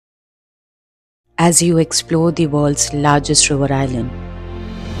As you explore the world's largest river island,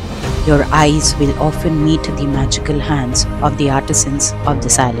 your eyes will often meet the magical hands of the artisans of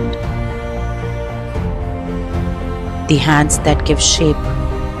this island. The hands that give shape,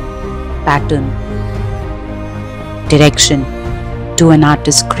 pattern, direction to an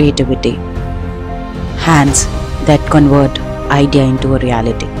artist's creativity. Hands that convert idea into a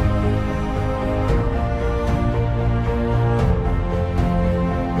reality.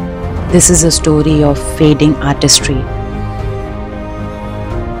 This is a story of fading artistry,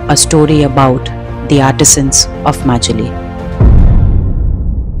 a story about the artisans of Majuli.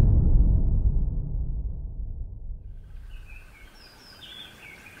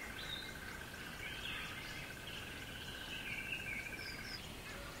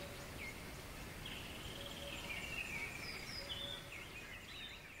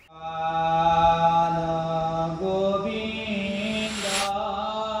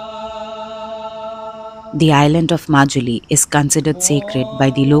 The island of Majuli is considered sacred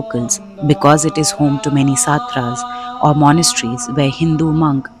by the locals because it is home to many Satras or monasteries where Hindu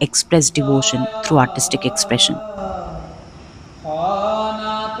monks express devotion through artistic expression.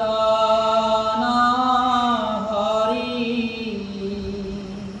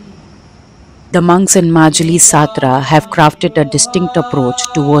 The monks in Majuli's Satra have crafted a distinct approach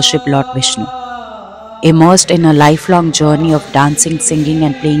to worship Lord Vishnu. Immersed in a lifelong journey of dancing, singing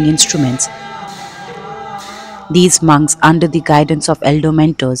and playing instruments, these monks, under the guidance of elder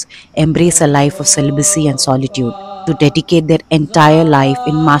mentors, embrace a life of celibacy and solitude to dedicate their entire life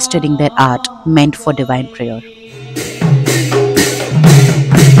in mastering their art meant for divine prayer.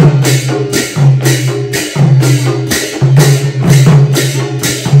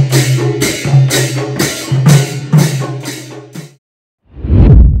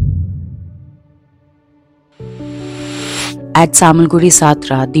 At Samaguri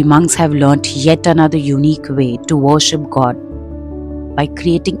Satra, the monks have learnt yet another unique way to worship God by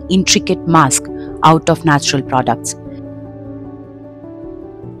creating intricate masks out of natural products.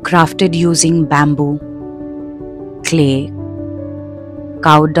 Crafted using bamboo, clay,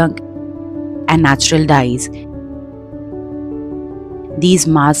 cow dung and natural dyes, these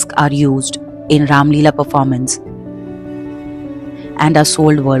masks are used in Ramleela performance and are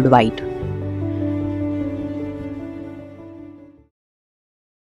sold worldwide.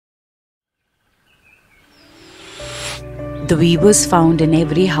 The weavers found in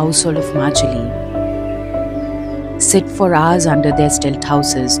every household of Majuli sit for hours under their stilt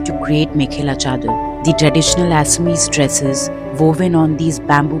houses to create mekhela chadar, the traditional Assamese dresses woven on these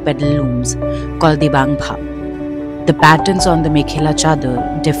bamboo pedal looms called the bangpha. The patterns on the mekhela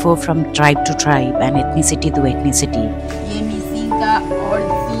chadar differ from tribe to tribe and ethnicity to ethnicity.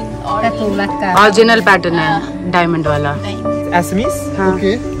 Original pattern है diamond वाला. Assamese?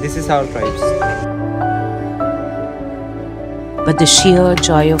 Okay. This is our tribes. But the sheer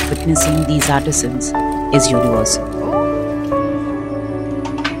joy of witnessing these artisans is universal.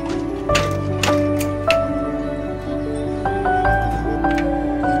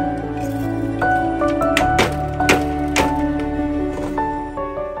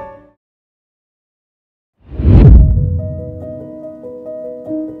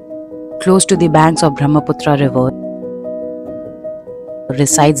 Close to the banks of Brahmaputra river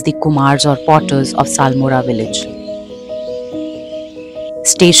resides the Kumars or potters of Salmora village.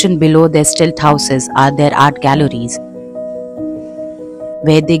 Stationed below their stilt houses are their art galleries,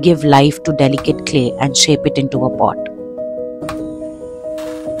 where they give life to delicate clay and shape it into a pot.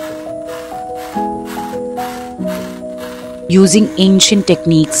 Using ancient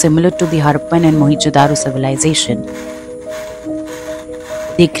techniques similar to the Harappan and Mohenjo-daro civilization,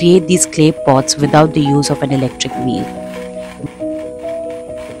 they create these clay pots without the use of an electric wheel.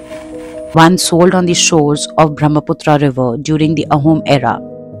 Once sold on the shores of Brahmaputra river during the Ahom era,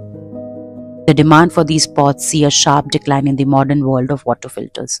 the demand for these pots see a sharp decline in the modern world of water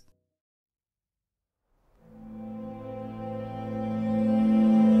filters.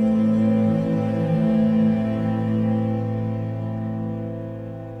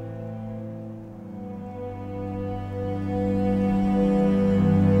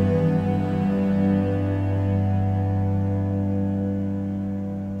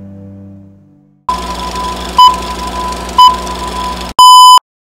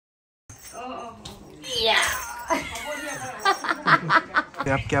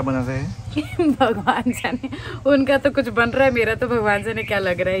 आप क्या बना रहे हैं? भगवान जाने, उनका तो कुछ बन रहा है, मेरा तो भगवान जाने क्या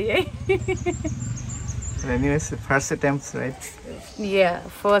लग रहा है ये. Anyways, first attempt, right? Yeah,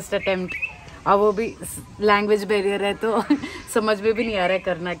 first attempt. अब वो भी लैंग्वेज बैरियर है तो समझ में भी नहीं आ रहा है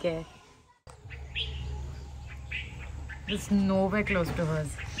करना क्या है. There's nowhere close to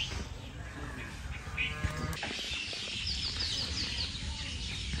hers.